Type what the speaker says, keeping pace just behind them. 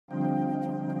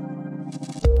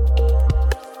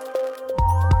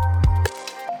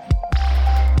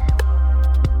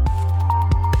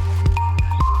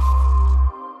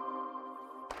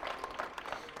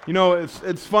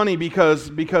It's funny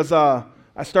because I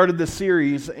started this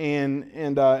series and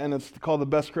it's called The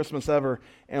Best Christmas Ever.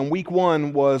 And week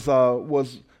one was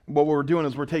what we're doing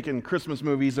is we're taking Christmas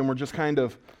movies and we're just kind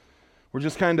of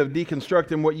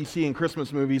deconstructing what you see in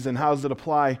Christmas movies and how does it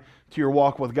apply to your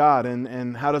walk with God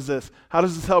and how does this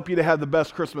help you to have the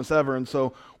best Christmas ever. And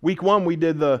so week one we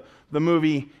did the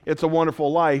movie It's a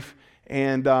Wonderful Life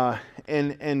and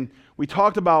we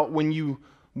talked about when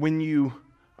you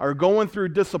are going through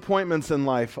disappointments in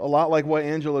life, a lot like what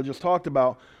Angela just talked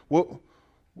about.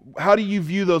 How do you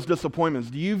view those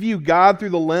disappointments? Do you view God through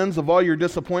the lens of all your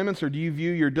disappointments, or do you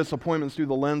view your disappointments through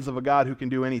the lens of a God who can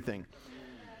do anything?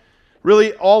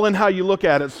 Really, all in how you look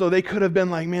at it. So they could have been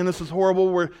like, man, this is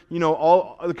horrible.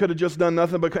 They could have just done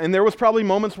nothing. And there was probably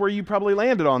moments where you probably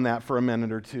landed on that for a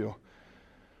minute or two.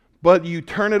 But you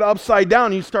turn it upside down,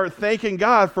 and you start thanking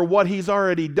God for what He's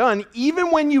already done, even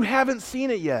when you haven't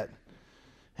seen it yet.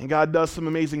 And God does some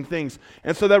amazing things.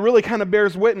 And so that really kind of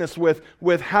bears witness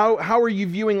with how are you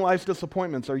viewing life's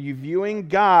disappointments? Are you viewing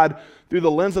God through the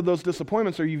lens of those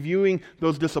disappointments? Or are you viewing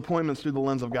those disappointments through the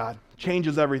lens of God?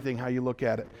 Changes everything how you look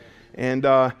at it. And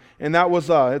that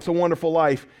was It's a Wonderful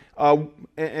Life.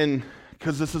 And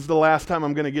because this is the last time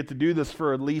I'm going to get to do this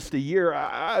for at least a year,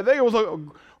 I think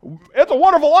It's a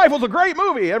Wonderful Life was a great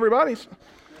movie, everybody.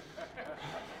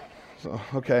 So,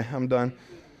 okay, I'm done.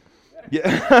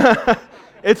 Yeah.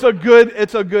 It's a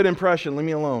good impression. Leave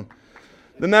me alone.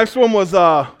 The next one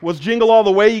was Jingle All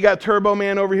the Way. You got Turbo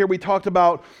Man over here. We talked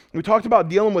about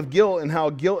dealing with guilt and how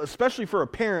guilt, especially for a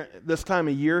parent this time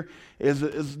of year, is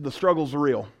the struggle's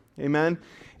real. Amen.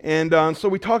 And so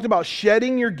we talked about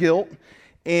shedding your guilt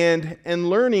and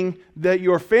learning that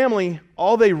your family,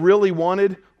 all they really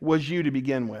wanted was you to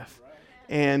begin with.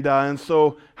 And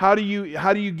so how do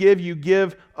you give? You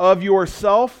give of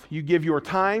yourself, you give your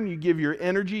time, you give your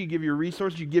energy, you give your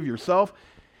resources, you give yourself,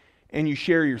 and you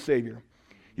share your Savior.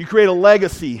 You create a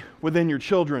legacy within your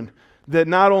children that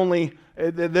not only,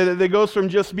 that goes from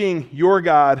just being your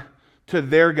God to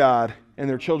their God and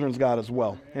their children's God as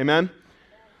well. Amen?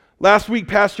 Last week,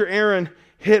 Pastor Aaron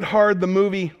hit hard the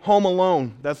movie Home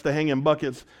Alone. That's the Hanging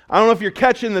Buckets. I don't know if you're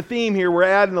catching the theme here. We're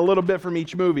adding a little bit from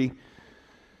each movie.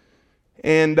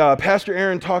 And Pastor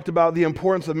Aaron talked about the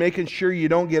importance of making sure you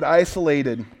don't get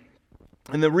isolated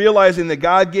and then realizing that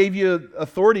God gave you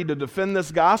authority to defend this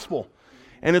gospel.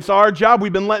 And it's our job.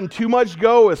 We've been letting too much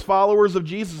go as followers of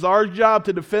Jesus. It's our job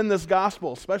to defend this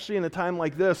gospel, especially in a time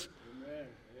like this. Amen.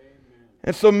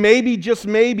 And so maybe, just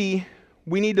maybe,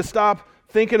 we need to stop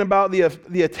thinking about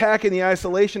the attack and the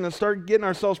isolation and start getting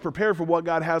ourselves prepared for what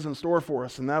God has in store for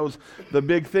us. And that was the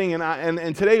big thing.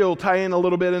 And today it'll tie in a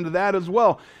little bit into that as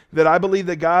well, that I believe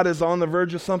that God is on the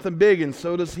verge of something big, and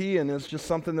so does He. And it's just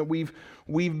something that we've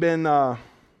been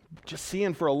just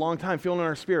seeing for a long time, feeling in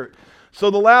our spirit.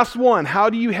 So the last one, how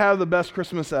do you have the best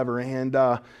Christmas ever?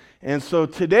 And so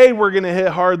today we're going to hit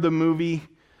hard the movie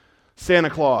Santa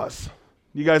Claus.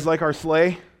 You guys like our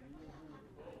sleigh?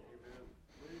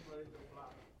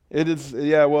 It is,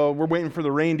 yeah, well, we're waiting for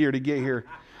the reindeer to get here.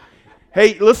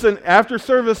 Hey, listen, after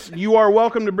service, you are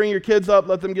welcome to bring your kids up,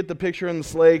 let them get the picture in the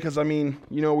sleigh, because,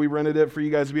 we rented it for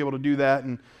you guys to be able to do that,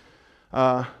 and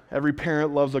every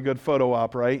parent loves a good photo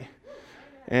op, right?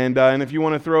 And if you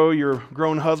want to throw your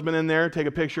grown husband in there, take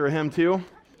a picture of him too,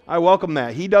 I welcome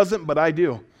that. He doesn't, but I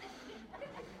do.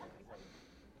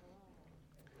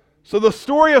 So the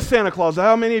story of Santa Claus,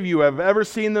 how many of you have ever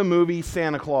seen the movie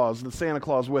Santa Claus, the Santa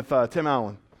Claus with Tim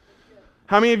Allen?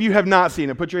 How many of you have not seen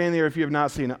it? Put your hand in the air if you have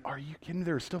not seen it. Are you kidding?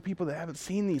 There are still people that haven't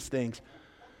seen these things.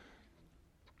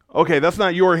 Okay, that's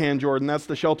not your hand, Jordan. That's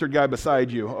the sheltered guy beside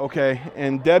you. Okay,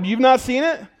 and Deb, you've not seen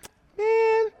it?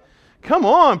 Man, come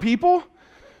on, people.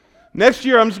 Next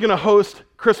year, I'm just going to host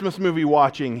Christmas movie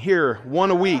watching here,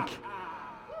 one a week,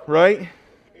 right?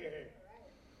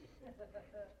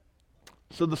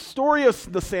 So the story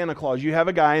of the Santa Claus, you have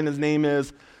a guy, and his name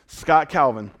is Scott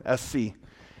Calvin, SC.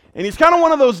 And he's kind of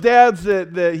one of those dads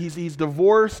that he's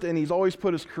divorced, and he's always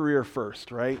put his career first,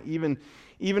 right? Even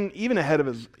ahead of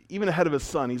his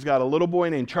son. He's got a little boy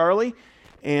named Charlie,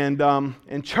 and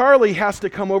Charlie has to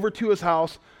come over to his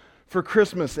house for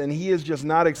Christmas, and he is just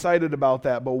not excited about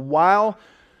that. But while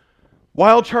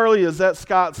Charlie is at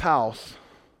Scott's house,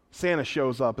 Santa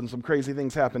shows up, and some crazy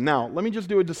things happen. Now, let me just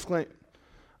do a disclaimer.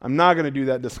 I'm not going to do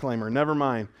that disclaimer. Never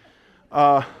mind.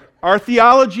 Our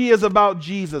theology is about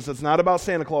Jesus. It's not about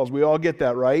Santa Claus. We all get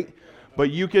that, right? But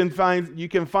you can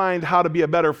find how to be a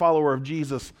better follower of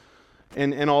Jesus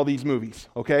in all these movies,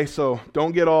 okay? So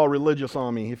don't get all religious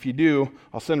on me. If you do,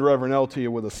 I'll send Reverend L to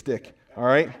you with a stick, all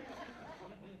right?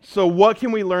 So what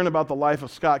can we learn about the life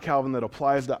of Scott Calvin that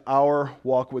applies to our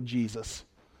walk with Jesus?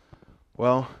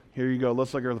 Well, Here you go.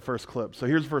 Let's look at the first clip. So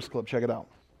here's the first clip. Check it out.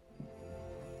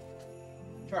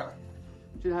 Charlie,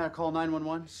 do you know how to call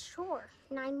 911? Sure,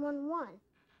 911.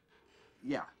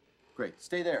 Yeah, great.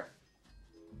 Stay there.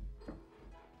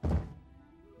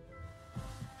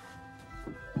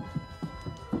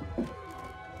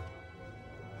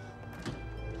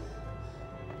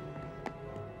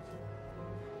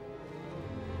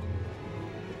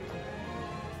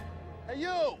 Hey,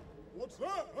 you! What's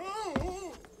that?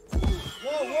 Oh!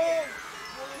 Whoa, whoa!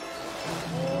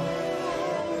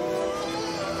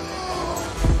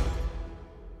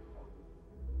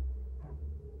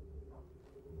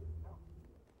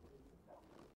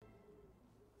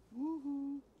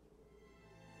 Woohoo.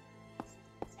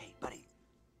 Hey, buddy.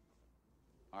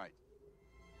 All right.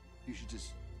 You should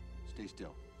just stay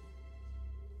still.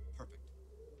 Perfect.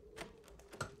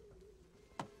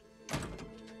 Got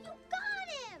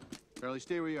him! Charlie,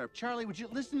 stay where you are. Charlie, would you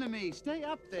listen to me? Stay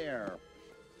up there.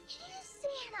 He is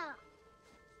Santa!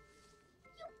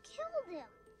 You killed him!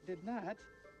 Did not.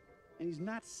 And he's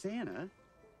not Santa.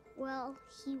 Well,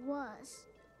 he was.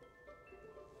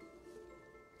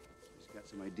 He's got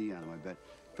some ID on him, I bet.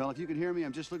 Fella, if you can hear me,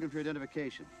 I'm just looking for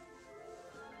identification.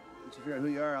 Once you figure out who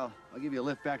you are, I'll give you a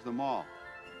lift back to the mall.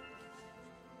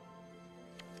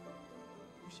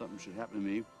 If something should happen to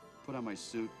me, put on my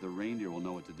suit. The reindeer will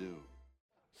know what to do.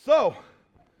 So,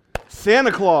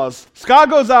 Santa Claus. Scott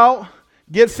goes out,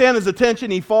 gets Santa's attention,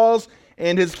 he falls,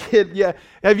 and his kid, yeah.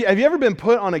 Have you ever been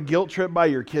put on a guilt trip by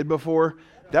your kid before?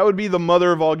 That would be the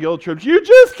mother of all guilt trips. You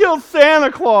just killed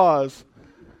Santa Claus.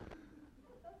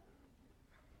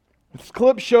 This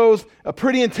clip shows a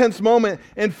pretty intense moment.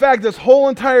 In fact, this whole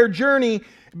entire journey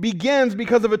begins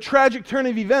because of a tragic turn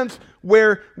of events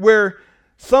where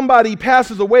somebody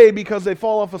passes away because they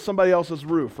fall off of somebody else's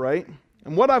roof, right?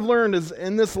 And what I've learned is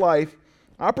in this life,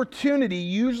 opportunity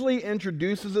usually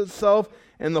introduces itself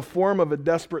in the form of a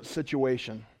desperate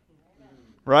situation,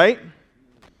 right?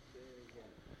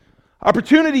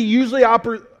 Opportunity usually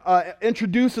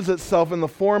introduces itself in the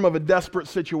form of a desperate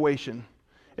situation.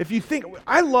 If you think,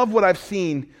 I love what I've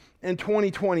seen in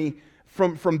 2020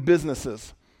 from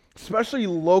businesses, especially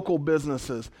local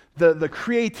businesses, the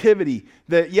creativity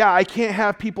that, yeah, I can't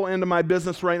have people into my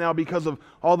business right now because of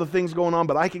all the things going on,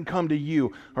 but I can come to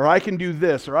you, or I can do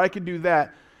this, or I can do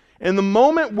that. And the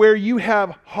moment where you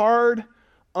have hard,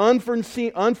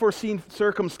 unforeseen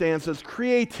circumstances,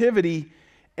 creativity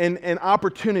and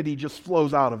opportunity just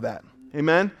flows out of that.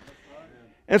 Amen?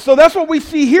 And so that's what we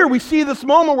see here. We see this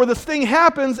moment where this thing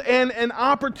happens and an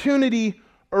opportunity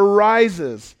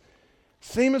arises.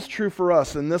 Same is true for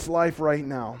us in this life right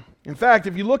now. In fact,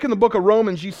 if you look in the book of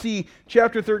Romans, you see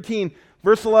chapter 13,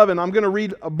 verse 11. I'm going to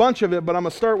read a bunch of it, but I'm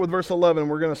going to start with verse 11.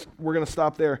 We're going to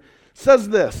stop there. It says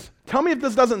this. Tell me if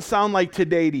this doesn't sound like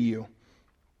today to you.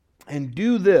 And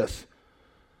do this,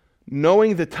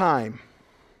 knowing the time.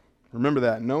 Remember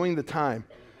that, knowing the time.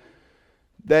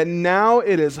 That now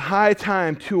it is high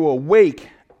time to awake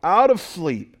out of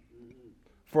sleep,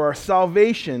 for our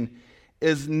salvation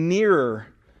is nearer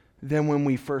than when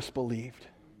we first believed.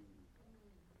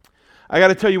 I got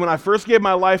to tell you, when I first gave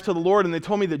my life to the Lord and they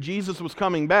told me that Jesus was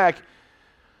coming back,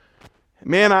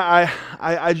 man, I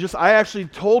actually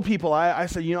told people, I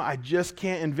said, I just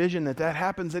can't envision that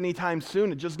happens anytime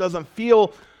soon. It just doesn't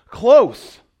feel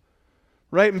close.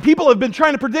 Right? And people have been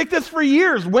trying to predict this for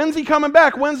years. When's he coming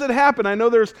back? When's it happen? I know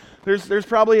there's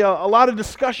probably a lot of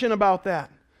discussion about that.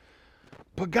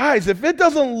 But guys, if it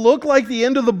doesn't look like the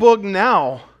end of the book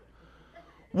now,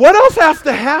 what else has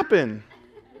to happen?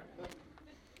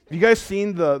 Have you guys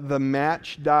seen the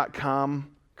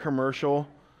Match.com commercial?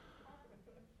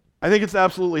 I think it's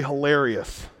absolutely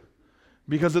hilarious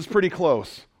because it's pretty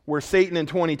close. Where Satan and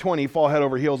 2020 fall head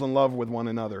over heels in love with one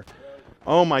another.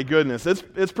 Oh my goodness,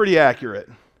 it's pretty accurate.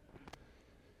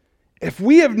 If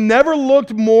we have never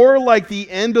looked more like the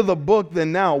end of the book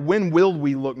than now, when will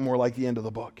we look more like the end of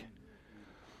the book?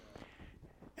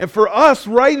 And for us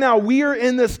right now, we are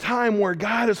in this time where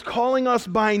God is calling us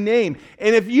by name.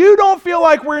 And if you don't feel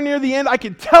like we're near the end, I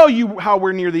can tell you how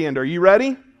we're near the end. Are you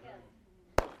ready?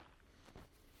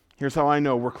 Here's how I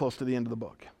know we're close to the end of the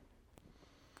book.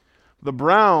 The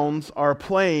Browns are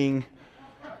playing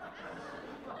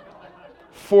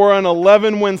for an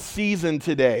 11-win season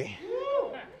today.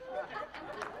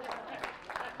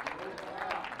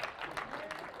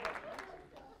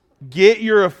 Get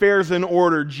your affairs in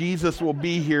order. Jesus will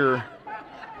be here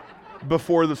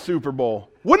before the Super Bowl.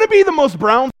 Wouldn't it be the most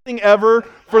Browns thing ever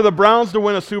for the Browns to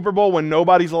win a Super Bowl when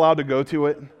nobody's allowed to go to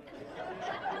it?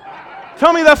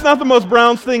 Tell me that's not the most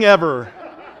Browns thing ever.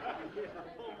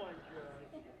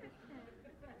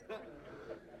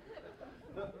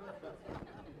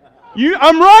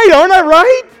 I'm right, aren't I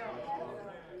right?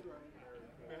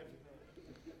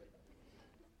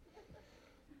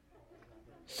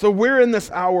 So we're in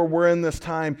this hour, we're in this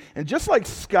time, and just like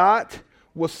Scott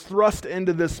was thrust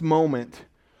into this moment,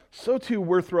 so too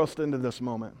we're thrust into this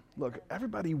moment. Look,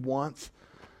 everybody wants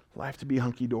life to be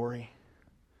hunky-dory.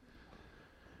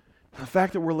 The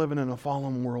fact that we're living in a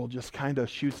fallen world just kind of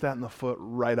shoots that in the foot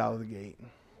right out of the gate.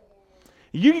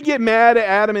 You can get mad at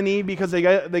Adam and Eve because they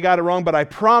got it wrong, but I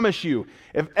promise you,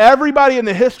 if everybody in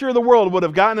the history of the world would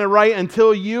have gotten it right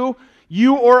until you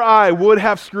or I would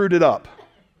have screwed it up.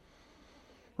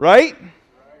 Right?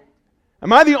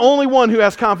 Am I the only one who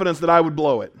has confidence that I would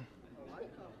blow it?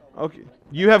 Okay.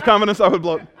 You have confidence I would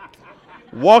blow it?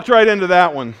 Walked right into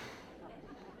that one.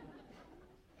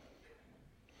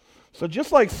 So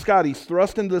just like Scotty's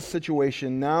thrust into this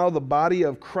situation, now the body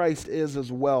of Christ is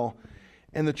as well.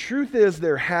 And the truth is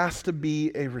there has to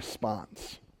be a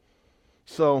response.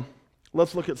 So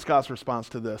let's look at Scott's response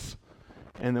to this,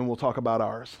 and then we'll talk about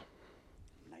ours.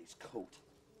 Nice coat.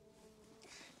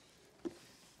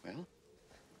 Well,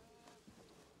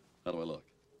 how do I look?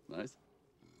 Nice?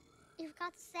 You've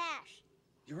got the sash.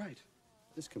 You're right.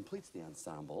 This completes the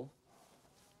ensemble.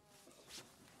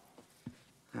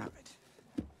 All right.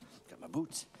 Got my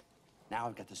boots. Now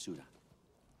I've got the suit on.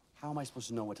 How am I supposed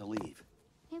to know what to leave?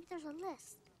 Maybe there's a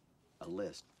list. A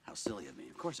list? How silly of me.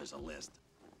 Of course there's a list.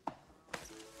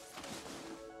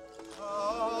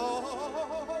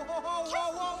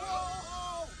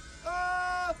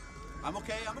 I'm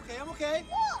okay. Whoa!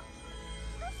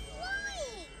 We're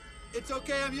flying! It's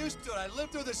okay, I'm used to it. I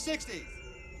lived through the 60s.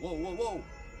 Whoa, whoa, whoa.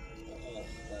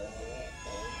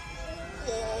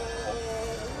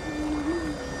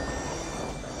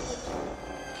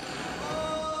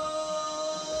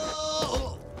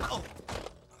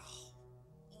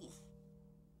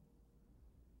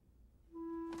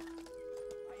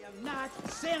 I am not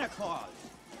Santa Claus.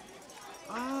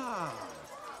 Ah.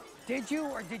 Did you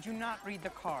or did you not read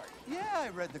the card? Yeah, I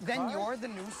read the Then card. you're the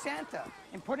new Santa.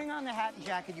 In putting on the hat and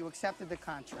jacket, you accepted the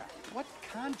contract. What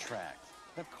contract?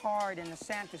 The card in the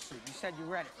Santa suit. You said you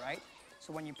read it, right?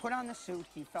 So when you put on the suit,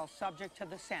 you fell subject to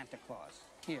the Santa Claus.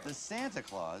 Here. The Santa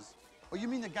Claus? Oh, you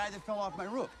mean the guy that fell off my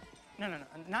roof? No,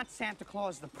 not Santa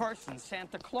Claus the person.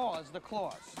 Santa Claus the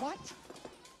clause. What?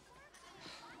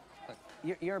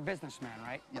 Look, you're a businessman,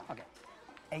 right? Yeah. Okay.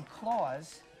 A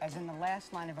clause, as in the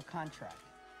last line of a contract.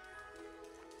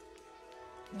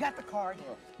 You got the card?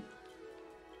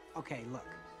 Okay, look.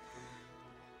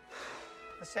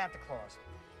 The Santa Claus.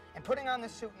 In putting on the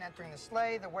suit and entering the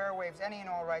sleigh, the wearer waives any and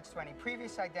all rights to any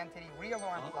previous identity, real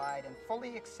or implied, and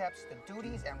fully accepts the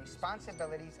duties and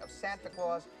responsibilities of Santa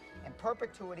Claus in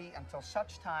perpetuity until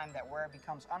such time that wearer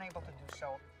becomes unable to do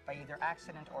so by either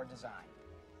accident or design.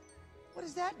 What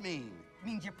does that mean? It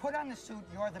means you put on the suit,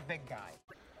 you're the big guy.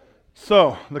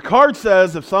 So the card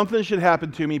says if something should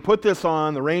happen to me, put this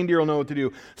on, the reindeer will know what to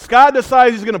do. Scott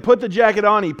decides he's going to put the jacket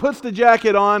on. He puts the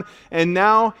jacket on, and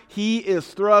now he is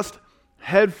thrust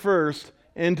head first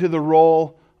into the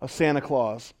role of Santa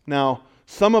Claus. Now,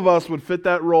 some of us would fit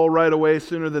that role right away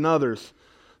sooner than others.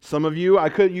 Some of you,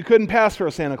 you couldn't pass for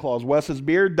a Santa Claus. Wes's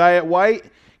beard, dye it white,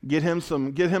 get him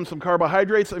some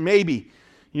carbohydrates, maybe.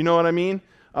 You know what I mean?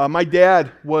 My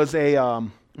dad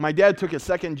took his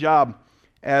second job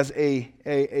as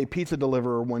a pizza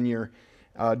deliverer one year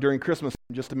during Christmas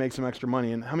just to make some extra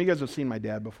money. And how many of you guys have seen my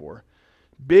dad before?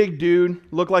 Big dude,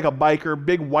 looked like a biker,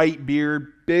 big white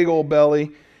beard, big old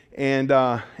belly, and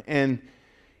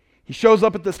he shows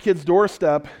up at this kid's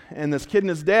doorstep, and this kid and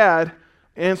his dad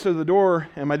answer the door,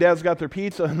 and my dad's got their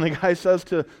pizza, and the guy says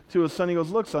to his son, he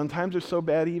goes, "Look, son, times are so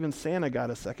bad, even Santa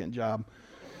got a second job."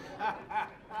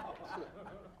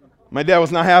 My dad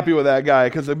was not happy with that guy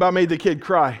because it about made the kid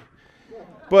cry.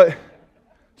 But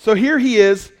so here he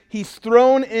is. He's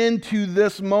thrown into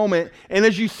this moment. And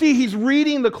as you see, he's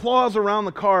reading the clause around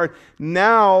the card.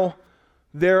 Now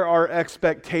there are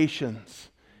expectations.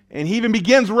 And he even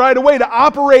begins right away to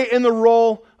operate in the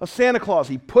role of Santa Claus.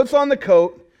 He puts on the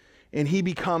coat and he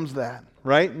becomes that.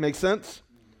 Right? Makes sense?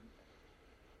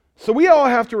 So we all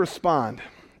have to respond.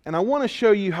 And I want to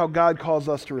show you how God calls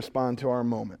us to respond to our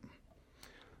moment.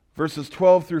 Verses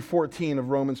 12 through 14 of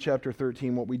Romans chapter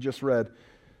 13, what we just read.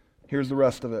 Here's the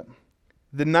rest of it.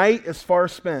 The night is far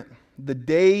spent. The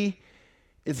day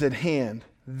is at hand.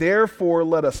 Therefore,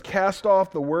 let us cast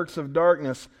off the works of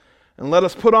darkness and let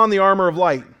us put on the armor of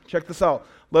light. Check this out.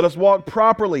 Let us walk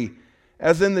properly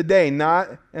as in the day, not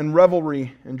in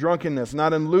revelry and drunkenness,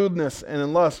 not in lewdness and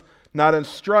in lust, not in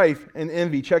strife and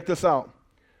envy. Check this out.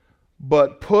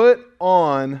 But put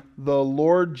on the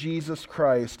Lord Jesus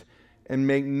Christ and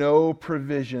make no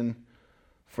provision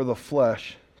for the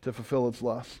flesh to fulfill its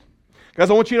lust. Guys,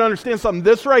 I want you to understand something.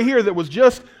 This right here that was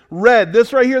just read,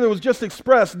 this right here that was just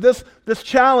expressed, this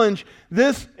challenge,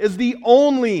 this is the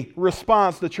only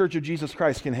response the Church of Jesus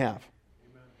Christ can have.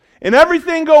 And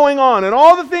everything going on and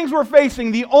all the things we're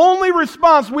facing, the only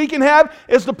response we can have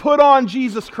is to put on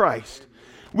Jesus Christ.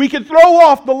 We can throw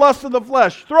off the lust of the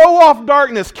flesh, throw off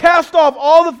darkness, cast off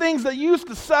all the things that used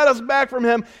to set us back from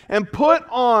Him, and put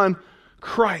on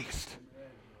Christ.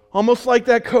 Almost like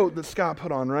that coat that Scott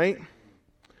put on, right?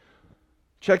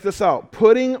 Check this out.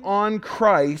 Putting on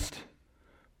Christ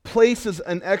places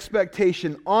an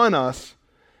expectation on us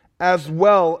as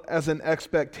well as an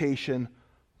expectation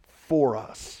for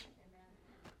us.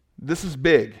 This is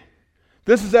big.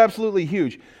 This is absolutely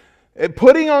huge.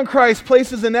 Putting on Christ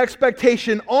places an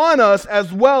expectation on us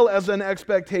as well as an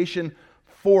expectation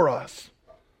for us.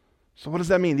 So what does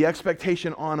that mean? The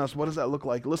expectation on us, what does that look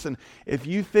like? Listen, if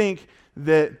you think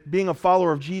that being a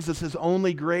follower of Jesus is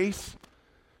only grace,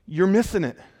 you're missing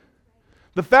it.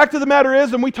 The fact of the matter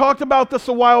is, and we talked about this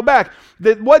a while back,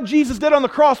 that what Jesus did on the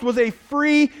cross was a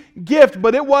free gift,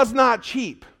 but it was not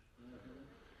cheap.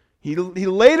 He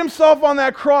laid Himself on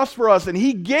that cross for us, and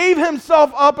He gave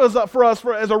Himself up as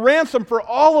a ransom for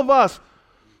all of us.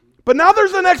 But now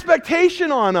there's an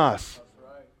expectation on us.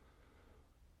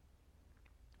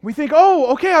 We think,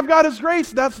 oh, okay, I've got His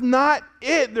grace. That's not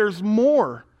it. There's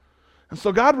more. And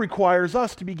so God requires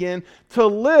us to begin to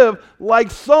live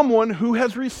like someone who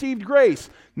has received grace.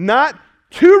 Not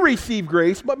to receive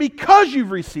grace, but because you've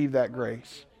received that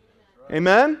grace.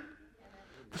 Amen?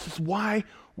 This is why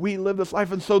we live this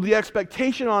life. And so the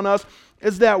expectation on us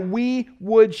is that we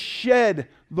would shed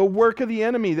the work of the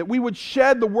enemy, that we would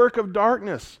shed the work of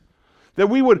darkness, that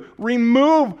we would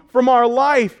remove from our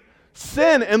life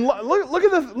sin. And look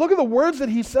at the words that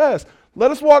He says.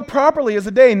 Let us walk properly as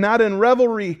a day, not in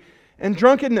revelry and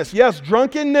drunkenness. Yes,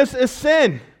 drunkenness is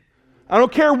sin. I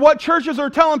don't care what churches are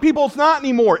telling people it's not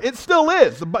anymore. It still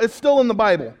is. It's still in the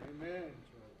Bible. Amen.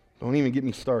 Don't even get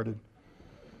me started.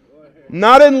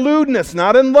 Not in lewdness,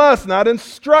 not in lust, not in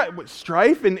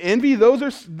strife and envy.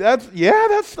 That's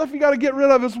stuff you got to get rid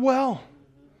of as well.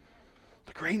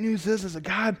 The great news is that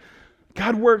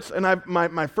God works. And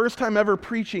my first time ever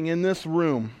preaching in this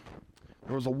room,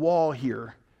 there was a wall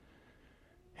here.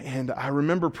 And I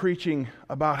remember preaching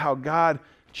about how God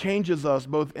changes us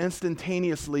both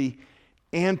instantaneously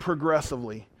and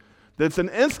progressively. That's an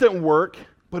instant work,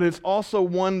 but it's also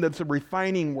one that's a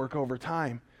refining work over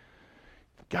time.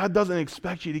 God doesn't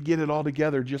expect you to get it all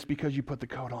together just because you put the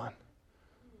coat on.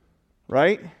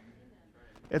 Right?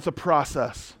 It's a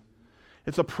process.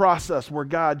 It's a process where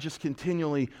God just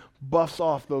continually buffs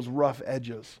off those rough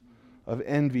edges of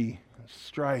envy,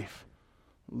 strife,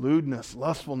 lewdness,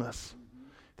 lustfulness.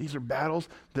 These are battles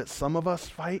that some of us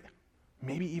fight,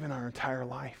 maybe even our entire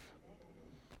life.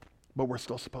 But we're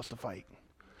still supposed to fight.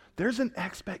 There's an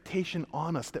expectation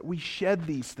on us that we shed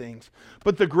these things.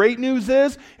 But the great news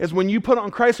is when you put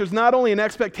on Christ, there's not only an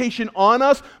expectation on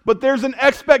us, but there's an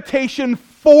expectation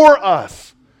for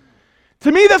us.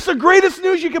 To me, that's the greatest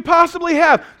news you could possibly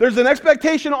have. There's an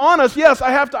expectation on us. Yes,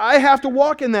 I have to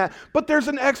walk in that. But there's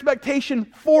an expectation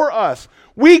for us.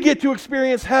 We get to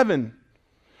experience heaven.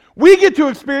 We get to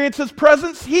experience His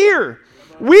presence here.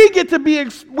 We get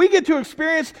to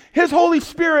experience His Holy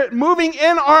Spirit moving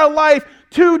in our life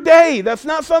today. That's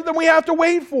not something we have to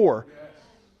wait for.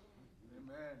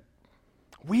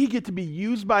 We get to be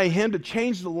used by Him to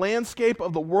change the landscape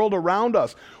of the world around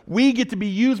us. We get to be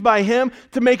used by Him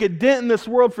to make a dent in this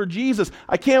world for Jesus.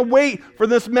 I can't wait for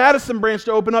this Madison branch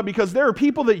to open up, because there are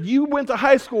people that you went to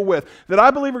high school with that I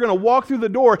believe are going to walk through the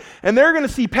door, and they're going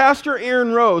to see Pastor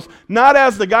Aaron Rose not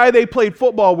as the guy they played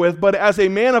football with, but as a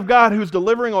man of God who's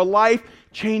delivering a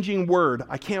life-changing word.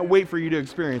 I can't wait for you to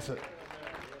experience it.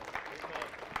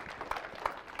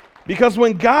 Because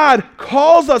when God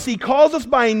calls us, He calls us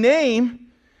by name.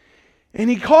 And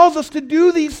He calls us to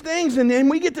do these things, and then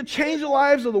we get to change the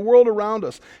lives of the world around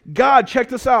us. God, check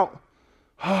this out.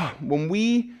 When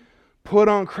we put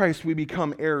on Christ, we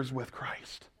become heirs with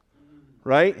Christ.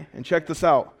 Right? And check this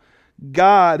out.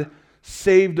 God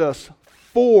saved us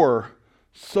for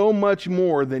so much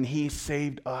more than He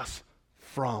saved us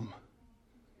from.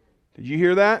 Did you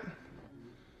hear that?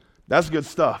 That's good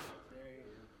stuff.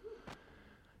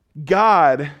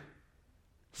 God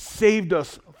saved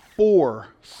us for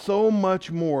so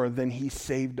much more than He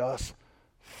saved us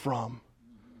from.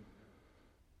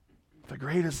 The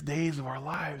greatest days of our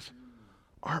lives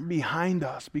aren't behind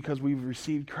us because we've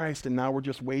received Christ and now we're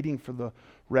just waiting for the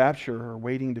rapture or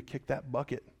waiting to kick that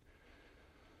bucket.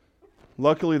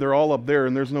 Luckily, they're all up there,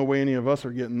 and there's no way any of us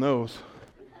are getting those,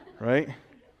 right?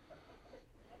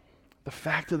 The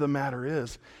fact of the matter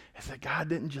is that God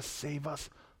didn't just save us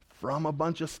from a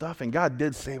bunch of stuff, and God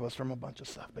did save us from a bunch of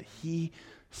stuff, but he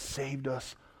saved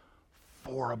us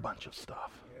for a bunch of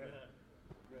stuff.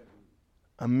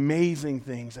 Amazing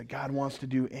things that God wants to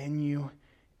do in you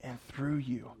and through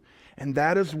you. And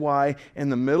that is why in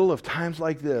the middle of times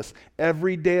like this,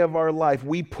 every day of our life,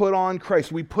 we put on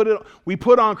Christ. We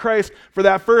put on Christ for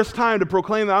that first time to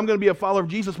proclaim that I'm going to be a follower of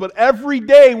Jesus. But every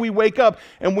day we wake up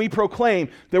and we proclaim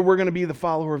that we're going to be the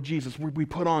follower of Jesus. We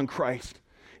put on Christ.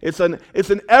 It's an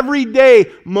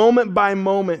everyday, moment by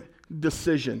moment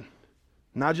decision,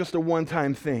 not just a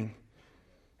one-time thing.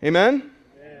 Amen?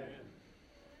 Amen?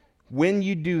 When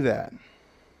you do that,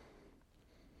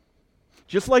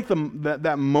 just like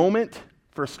that moment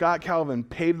for Scott Calvin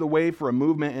paved the way for a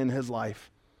movement in his life,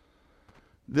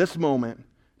 this moment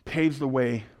paves the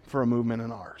way for a movement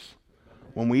in ours.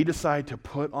 When we decide to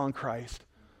put on Christ,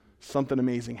 something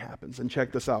amazing happens. And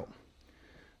check this out.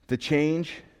 The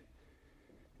change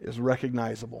is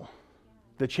recognizable.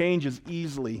 The change is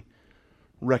easily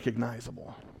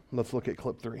recognizable. Let's look at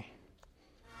clip 3.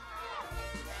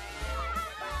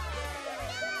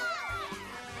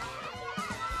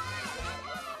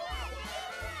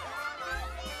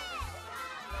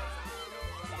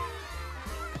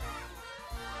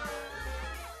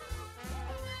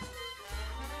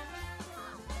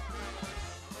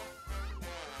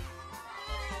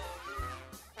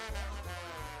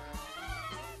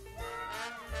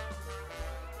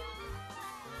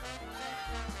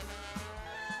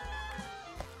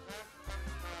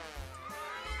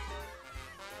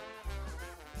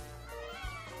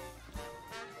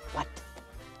 What?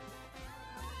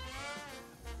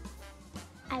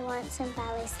 I want some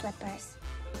ballet slippers.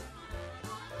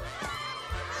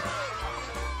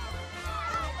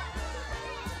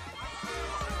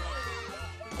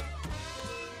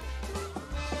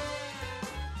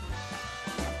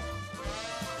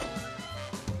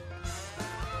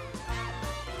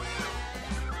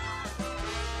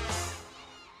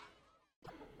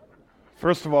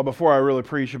 First of all, before I really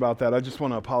preach about that, I just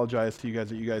want to apologize to you guys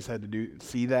that you guys had to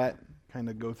see that, kind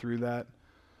of go through that.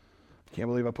 Can't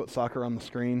believe I put soccer on the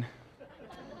screen.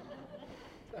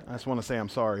 I just want to say I'm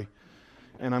sorry,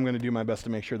 and I'm going to do my best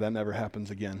to make sure that never happens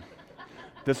again.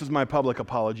 This is my public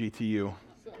apology to you.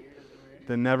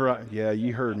 Yeah,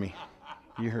 you heard me.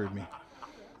 You heard me.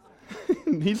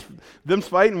 Them's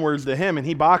fighting words to him, and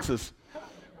he boxes.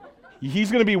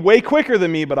 He's going to be way quicker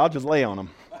than me, but I'll just lay on him.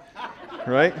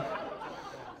 Right?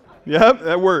 Yep,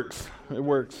 that works. It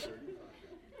works.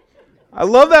 I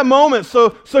love that moment. So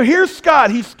here's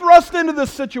Scott. He's thrust into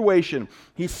this situation.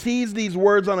 He sees these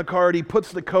words on a card. He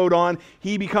puts the coat on.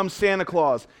 He becomes Santa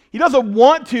Claus. He doesn't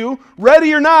want to.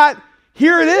 Ready or not,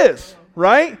 here it is,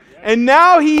 right? And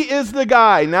now he is the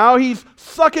guy. Now he's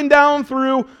sucking down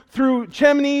through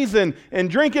chimneys and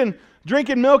drinking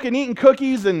milk and eating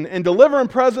cookies and delivering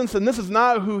presents. And this is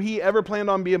not who he ever planned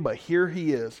on being, but here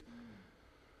he is.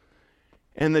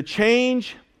 And the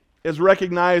change is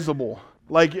recognizable.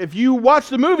 Like if you watch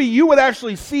the movie, you would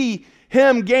actually see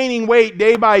him gaining weight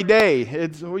day by day. You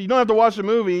don't have to watch the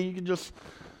movie. You can just...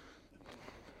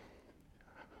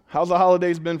 How's the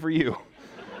holidays been for you?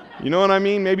 You know what I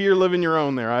mean? Maybe you're living your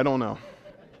own there. I don't know.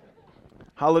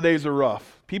 Holidays are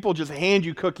rough. People just hand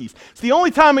you cookies. It's the only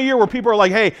time of year where people are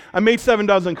like, hey, I made 7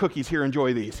 dozen cookies. Here,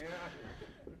 enjoy these.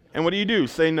 And what do?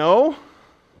 Say no?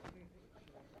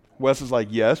 Wes is like,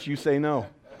 yes, you say no.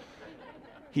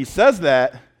 He says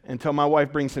that until my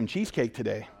wife brings him cheesecake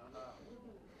today.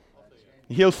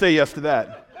 He'll say yes to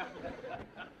that.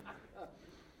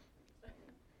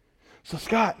 So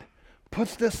Scott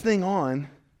puts this thing on,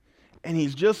 and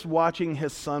he's just watching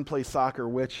his son play soccer,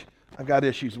 which I've got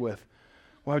issues with.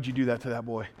 Why would you do that to that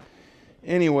boy?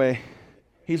 Anyway,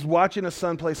 he's watching his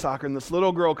son play soccer, and this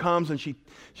little girl comes, and she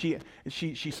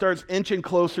starts inching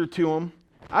closer to him.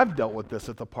 I've dealt with this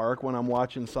at the park when I'm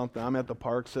watching something. I'm at the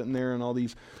park sitting there, and all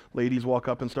these ladies walk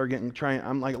up and start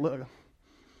I'm like, look.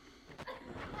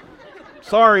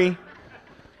 Sorry.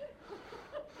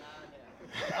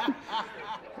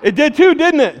 It did too,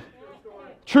 didn't it?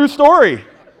 True story.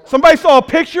 Somebody saw a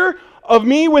picture of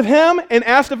me with him and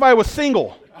asked if I was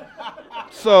single.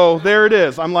 So there it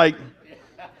is. I'm like,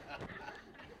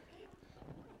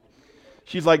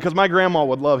 she's like, because my grandma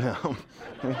would love him.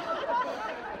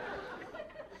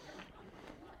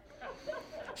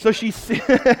 So she sees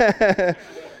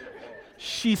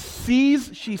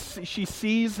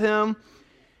him,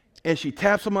 and she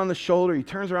taps him on the shoulder. He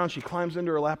turns around, she climbs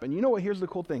into her lap. And you know what? Here's the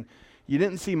cool thing. You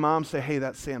didn't see mom say, hey,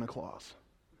 that's Santa Claus.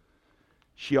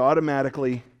 She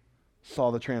automatically saw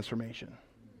the transformation,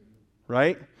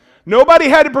 right? Nobody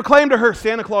had to proclaim to her,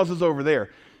 Santa Claus is over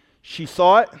there. She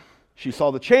saw it, she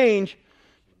saw the change,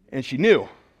 and she knew.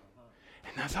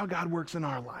 And that's how God works in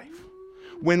our life.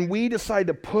 When we decide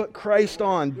to put Christ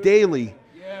on daily,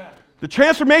 the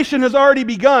transformation has already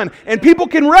begun, and people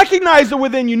can recognize it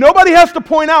within you. Nobody has to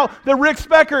point out that Rick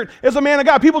Speckert is a man of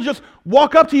God. People just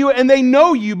walk up to you and they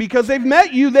know you because they've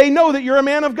met you. They know that you're a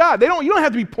man of God. You don't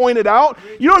have to be pointed out.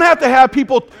 You don't have to have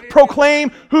people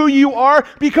proclaim who you are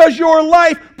because your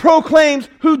life proclaims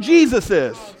who Jesus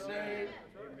is.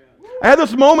 I had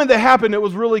this moment that happened. It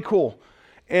was really cool.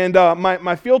 And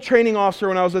my field training officer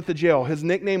when I was at the jail, his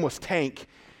nickname was Tank.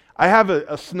 I have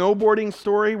a snowboarding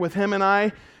story with him and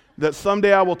I that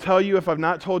someday I will tell you. If I've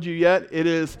not told you yet,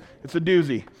 it's a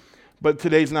doozy. But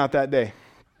today's not that day.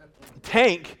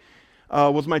 Tank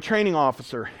was my training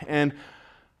officer. And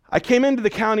I came into the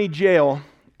county jail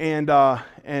and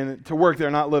to work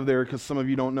there, not live there, because some of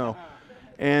you don't know.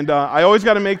 And I always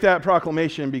got to make that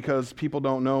proclamation because people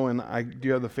don't know, and I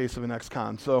do have the face of an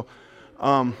ex-con. So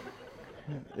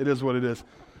it is what it is.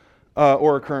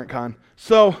 Or a current con.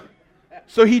 So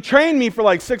he trained me for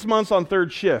like 6 months on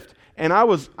third shift. And I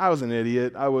was an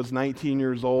idiot. I was 19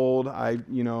 years old. I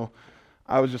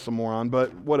was just a moron,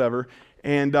 but whatever.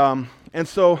 And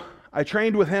so I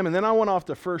trained with him, and then I went off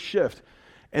to first shift.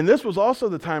 And this was also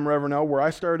the time, Reverend L, where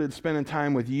I started spending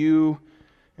time with you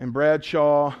and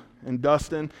Bradshaw and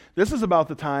Dustin. This is about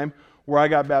the time where I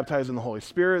got baptized in the Holy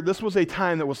Spirit. This was a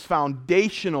time that was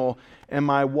foundational in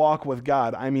my walk with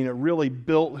God. I mean, it really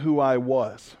built who I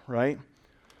was, right?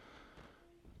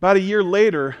 About a year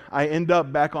later, I end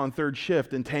up back on third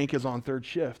shift, and Tank is on third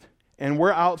shift. And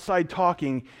we're outside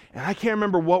talking, and I can't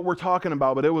remember what we're talking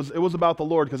about, but it was about the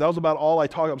Lord, because that was about all I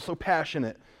talked about. I was so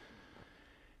passionate.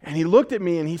 And he looked at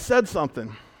me, and he said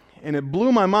something, and it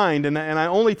blew my mind, and I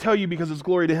only tell you because it's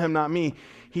glory to him, not me.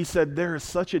 He said, there is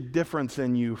such a difference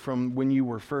in you from when you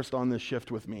were first on this shift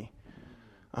with me.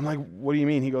 I'm like, what do you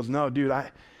mean? He goes, no, dude,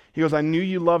 I knew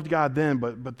you loved God then,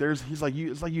 but it's like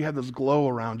you have this glow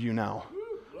around you now.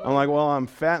 I'm like, well, I'm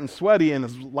fat and sweaty and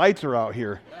his lights are out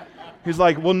here. He's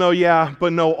like, well, no, yeah,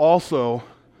 but no, also,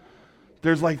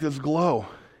 there's like this glow.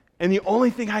 And the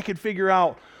only thing I could figure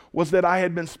out was that I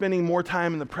had been spending more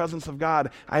time in the presence of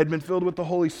God. I had been filled with the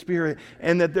Holy Spirit,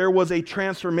 and that there was a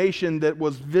transformation that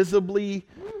was visibly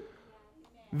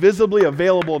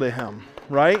available to him,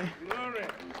 right?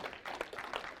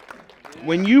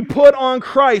 When you put on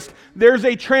Christ, there's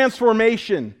a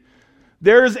transformation.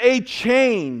 There's a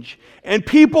change, and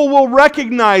people will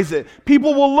recognize it.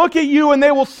 People will look at you and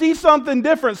they will see something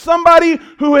different. Somebody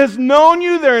who has known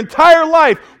you their entire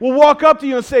life will walk up to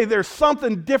you and say, there's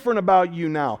something different about you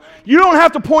now. You don't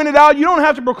have to point it out. You don't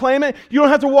have to proclaim it. You don't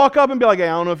have to walk up and be like, hey,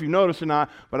 I don't know if you noticed or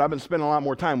not, but I've been spending a lot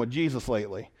more time with Jesus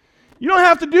lately. You don't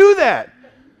have to do that.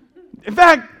 In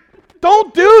fact,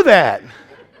 don't do that.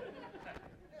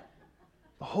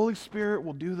 The Holy Spirit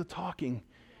will do the talking.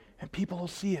 And people will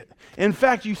see it. In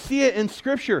fact, you see it in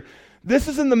Scripture. This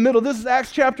is in the middle. This is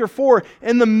Acts chapter 4.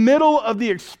 In the middle of the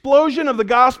explosion of the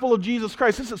gospel of Jesus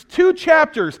Christ. This is 2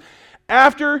 chapters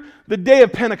after the day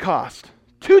of Pentecost.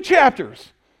 2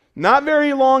 chapters. Not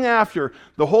very long after.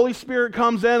 The Holy Spirit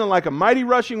comes in and like a mighty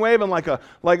rushing wave and like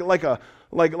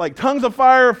tongues of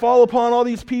fire fall upon all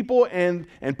these people. And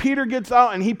Peter gets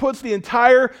out and he puts the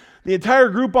entire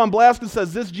group on blast and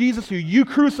says, this Jesus who you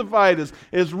crucified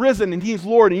is risen and he's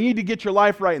Lord and you need to get your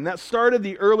life right. And that started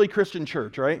the early Christian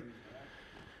church, right?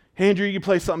 Andrew, you can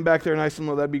play something back there nice and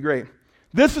low. That'd be great.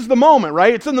 This is the moment,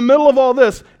 right? It's in the middle of all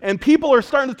this. And people are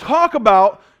starting to talk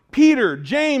about Peter,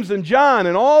 James, and John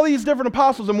and all these different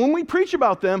apostles. And when we preach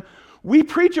about them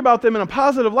in a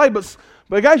positive light. But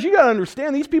guys, you got to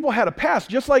understand, these people had a past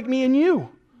just like me and you.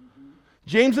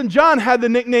 James and John had the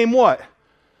nickname what?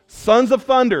 Sons of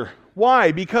Thunder.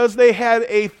 Why? Because they had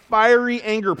a fiery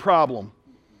anger problem.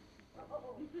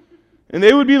 And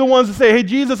they would be the ones to say, hey,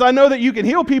 Jesus, I know that you can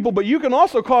heal people, but you can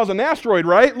also cause an asteroid,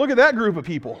 right? Look at that group of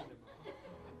people.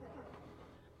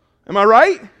 Am I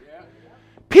right? Yeah.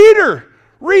 Peter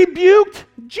rebuked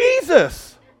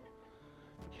Jesus.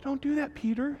 You don't do that,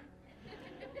 Peter.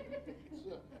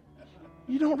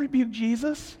 You don't rebuke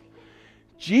Jesus.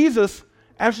 Jesus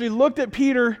actually looked at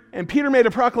Peter, and Peter made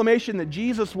a proclamation that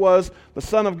Jesus was the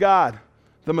Son of God,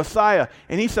 the Messiah.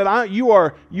 And he said, you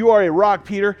are a rock,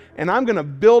 Peter, and I'm going to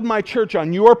build my church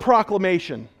on your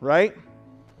proclamation, right?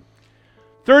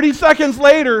 30 seconds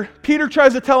later, Peter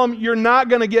tries to tell him, you're not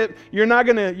going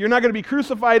to be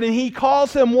crucified, and he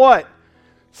calls him what?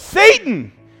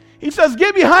 Satan. He says,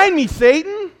 get behind me,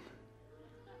 Satan.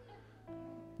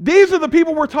 These are the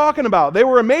people we're talking about. They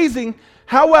were amazing.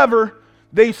 However,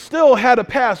 they still had a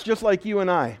past just like you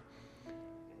and I.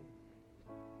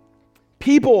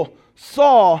 People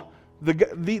saw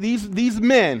these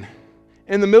men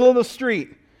in the middle of the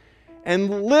street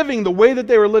and living the way that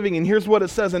they were living. And here's what it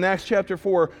says in Acts chapter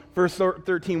 4, verse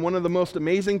 13, one of the most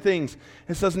amazing things.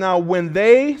 It says, now when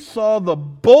they saw the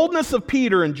boldness of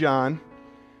Peter and John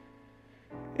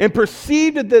and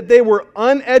perceived that they were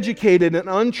uneducated and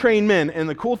untrained men, and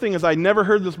the cool thing is I never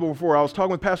heard this before. I was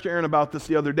talking with Pastor Aaron about this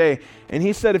the other day, and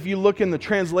he said if you look in the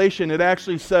translation, it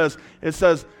actually says,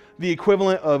 the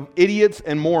equivalent of idiots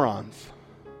and morons.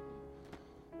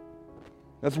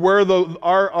 That's where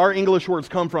our English words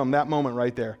come from, that moment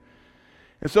right there.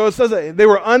 And so it says that they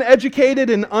were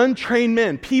uneducated and untrained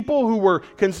men, people who were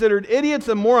considered idiots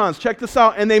and morons. Check this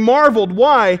out. And they marveled.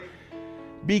 Why?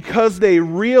 Because they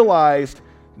realized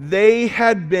they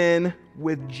had been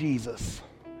with Jesus.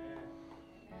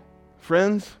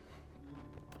 Friends,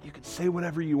 you can say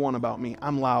whatever you want about me.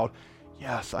 I'm loud.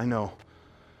 Yes, I know.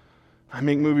 I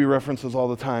make movie references all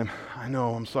the time. I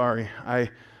know, I'm sorry. I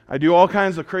do all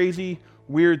kinds of crazy,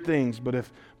 weird things, but if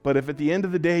at the end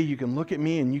of the day you can look at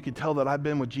me and you can tell that I've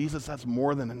been with Jesus, that's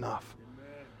more than enough.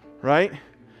 Right?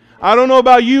 I don't know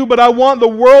about you, but I want the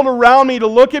world around me to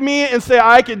look at me and say,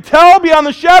 I can tell beyond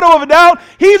the shadow of a doubt,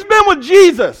 he's been with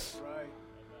Jesus.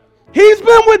 He's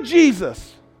been with Jesus.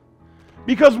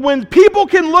 Because when people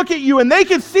can look at you and they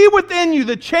can see within you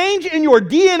the change in your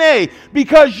DNA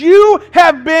because you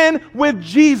have been with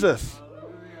Jesus,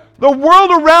 the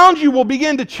world around you will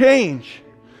begin to change.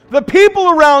 The people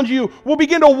around you will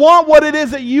begin to want what it is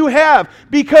that you have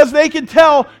because they can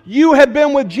tell you have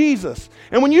been with Jesus.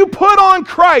 And when you put on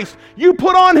Christ, you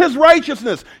put on His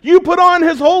righteousness, you put on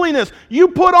His holiness, you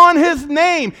put on His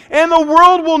name, and the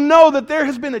world will know that there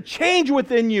has been a change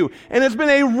within you, and it's been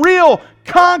a real,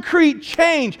 concrete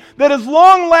change that is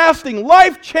long-lasting,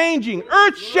 life-changing,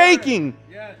 earth-shaking,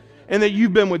 and that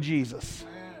you've been with Jesus.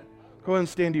 Go ahead and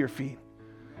stand to your feet.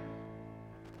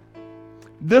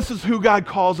 This is who God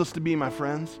calls us to be, my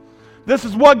friends. This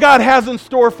is what God has in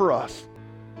store for us.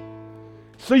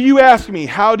 So you ask me,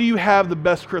 how do you have the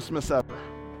best Christmas ever?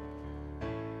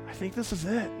 I think this is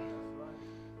it.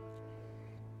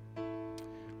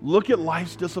 Look at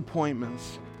life's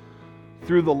disappointments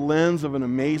through the lens of an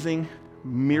amazing,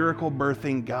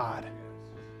 miracle-birthing God.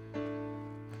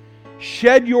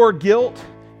 Shed your guilt,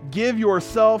 give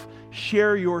yourself,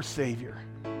 share your Savior.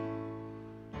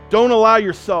 Don't allow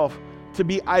yourself to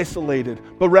be isolated,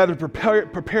 but rather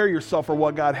prepare yourself for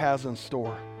what God has in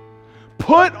store.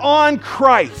 Put on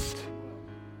Christ.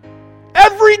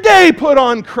 Every day put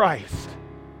on Christ.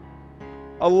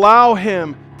 Allow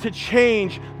Him to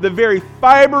change the very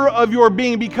fiber of your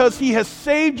being because He has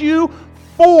saved you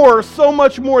for so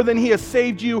much more than He has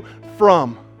saved you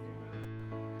from.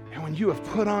 And when you have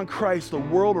put on Christ, the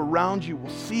world around you will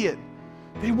see it.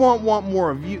 They won't want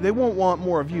more of you. They won't want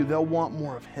more of you. They'll want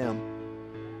more of Him.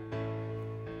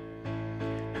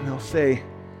 And they'll say,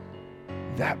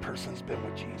 that person's been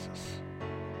with Jesus.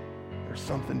 There's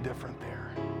something different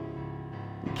there.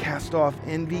 We cast off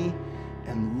envy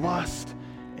and lust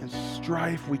and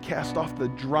strife. We cast off the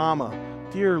drama.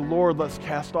 Dear Lord, let's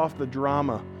cast off the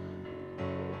drama.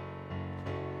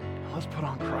 And let's put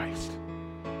on Christ.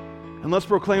 And let's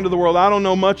proclaim to the world, I don't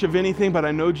know much of anything, but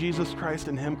I know Jesus Christ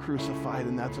and Him crucified,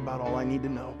 and that's about all I need to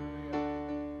know.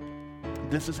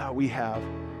 This is how we have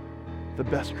the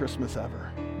best Christmas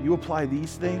ever. You apply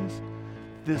these things,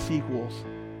 this equals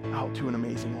out to an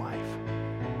amazing life.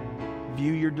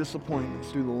 View your disappointments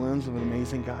through the lens of an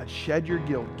amazing God. Shed your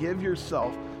guilt. Give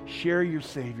yourself. Share your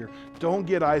Savior. Don't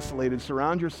get isolated.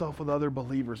 Surround yourself with other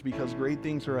believers because great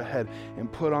things are ahead.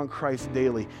 And put on Christ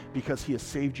daily because He has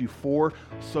saved you for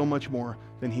so much more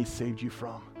than He saved you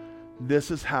from. This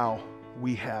is how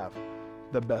we have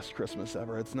the best Christmas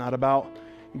ever. It's not about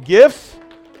gifts.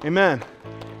 Amen.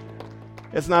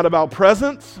 It's not about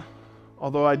presents.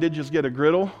 Although I did just get a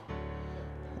griddle.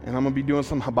 And I'm going to be doing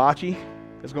some hibachi.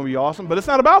 It's going to be awesome. But it's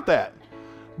not about that.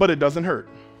 But it doesn't hurt.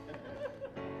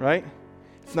 Right?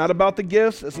 It's not about the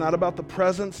gifts. It's not about the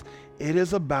presents. It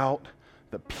is about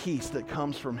the peace that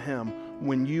comes from Him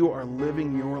when you are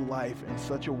living your life in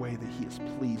such a way that He is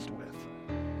pleased with.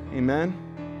 Amen?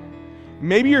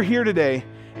 Maybe you're here today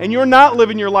and you're not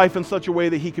living your life in such a way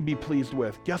that He could be pleased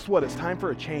with. Guess what? It's time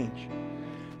for a change.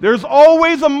 There's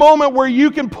always a moment where you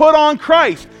can put on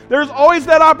Christ. There's always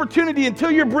that opportunity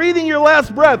until you're breathing your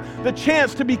last breath. The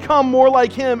chance to become more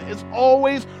like Him is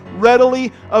always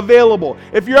readily available.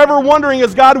 If you're ever wondering,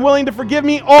 is God willing to forgive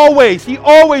me? Always. He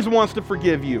always wants to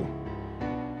forgive you.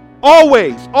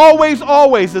 Always, always,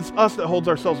 always. It's us that holds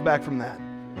ourselves back from that.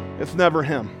 It's never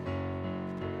Him.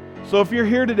 So if you're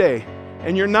here today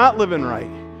and you're not living right,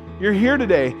 you're here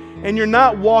today and you're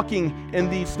not walking in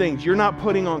these things, you're not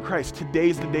putting on Christ,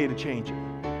 today's the day to change it.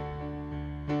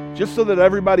 just so that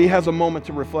everybody has a moment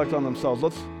to reflect on themselves,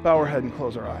 let's bow our head and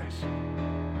close our eyes.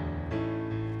 I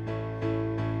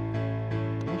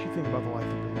want you to think about the life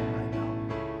that you're living right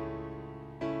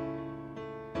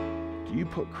now. Do you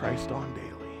put Christ on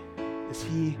daily? Is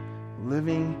he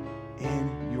living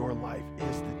in your life?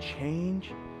 Is the change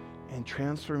and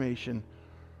transformation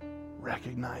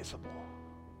recognizable?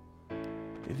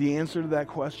 If the answer to that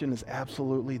question is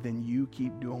absolutely, then you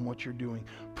keep doing what you're doing.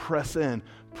 Press in,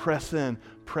 press in,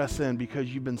 press in,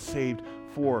 because you've been saved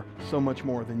for so much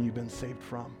more than you've been saved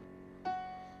from.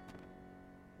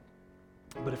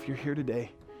 But if you're here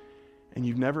today and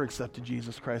you've never accepted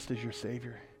Jesus Christ as your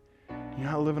Savior, you're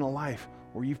not living a life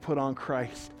where you've put on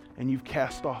Christ and you've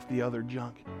cast off the other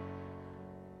junk,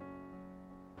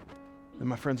 then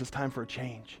my friends, it's time for a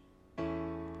change.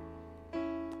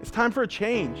 It's time for a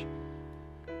change.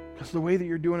 Because the way that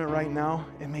you're doing it right now,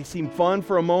 it may seem fun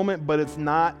for a moment, but it's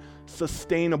not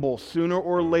sustainable. Sooner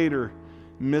or later,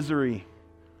 misery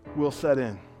will set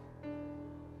in.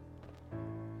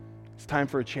 It's time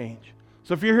for a change.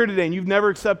 So if you're here today and you've never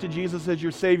accepted Jesus as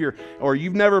your Savior, or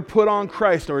you've never put on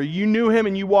Christ, or you knew Him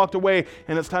and you walked away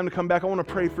and it's time to come back, I want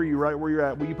to pray for you right where you're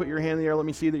at. Will you put your hand in the air? Let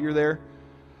me see that you're there.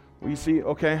 Will you see?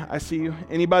 Okay, I see you.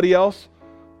 Anybody else?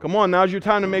 Come on, now's your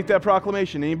time to make that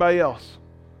proclamation. Anybody else?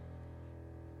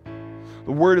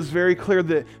 The word is very clear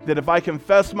that if I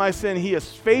confess my sin, He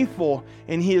is faithful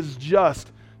and He is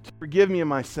just to forgive me of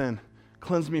my sin,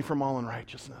 cleanse me from all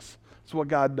unrighteousness. That's what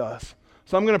God does.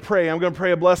 So I'm going to pray. I'm going to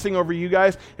pray a blessing over you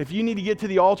guys. If you need to get to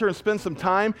the altar and spend some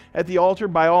time at the altar,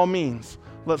 by all means,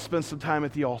 let's spend some time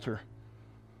at the altar.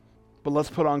 But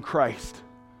let's put on Christ,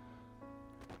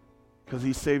 because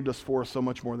He saved us for so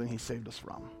much more than He saved us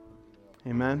from.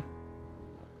 Amen.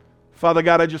 Father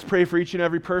God, I just pray for each and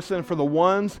every person, for the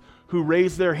ones who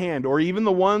raised their hand, or even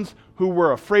the ones who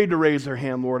were afraid to raise their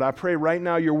hand, Lord. I pray right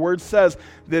now, your word says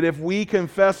that if we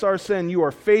confess our sin, you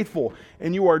are faithful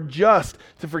and you are just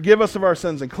to forgive us of our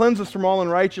sins and cleanse us from all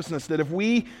unrighteousness. That if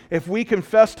we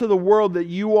confess to the world that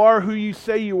you are who you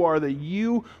say you are, that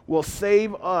you will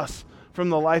save us from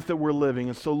the life that we're living.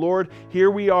 And so, Lord,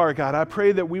 here we are, God. I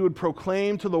pray that we would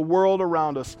proclaim to the world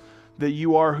around us that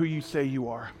you are who you say you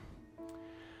are.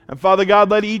 And Father God,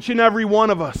 let each and every one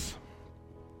of us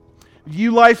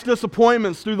view life's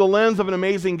disappointments through the lens of an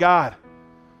amazing God.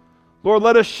 Lord,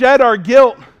 let us shed our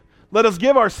guilt. Let us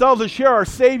give ourselves and share our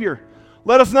Savior.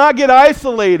 Let us not get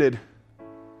isolated,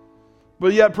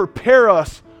 but yet prepare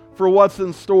us for what's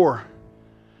in store.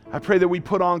 I pray that we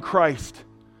put on Christ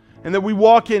and that we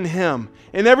walk in Him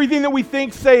in everything that we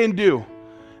think, say, and do.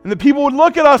 And that people would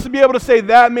look at us and be able to say,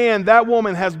 that man, that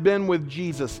woman has been with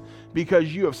Jesus,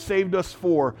 because you have saved us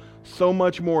for so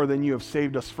much more than you have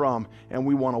saved us from, and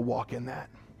we want to walk in that.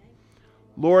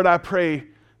 Lord, I pray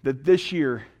that this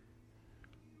year,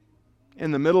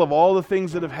 in the middle of all the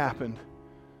things that have happened,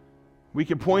 we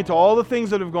can point to all the things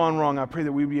that have gone wrong. I pray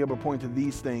that we'd be able to point to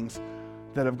these things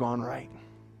that have gone right,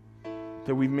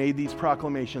 that we've made these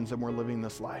proclamations and we're living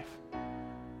this life.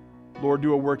 Lord,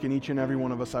 do a work in each and every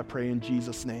one of us, I pray in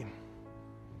Jesus' name.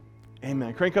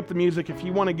 Amen. Crank up the music. If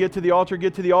you want to get to the altar,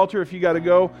 get to the altar. If you got to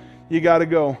go, you got to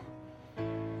go.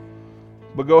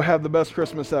 But go have the best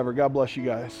Christmas ever. God bless you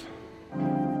guys.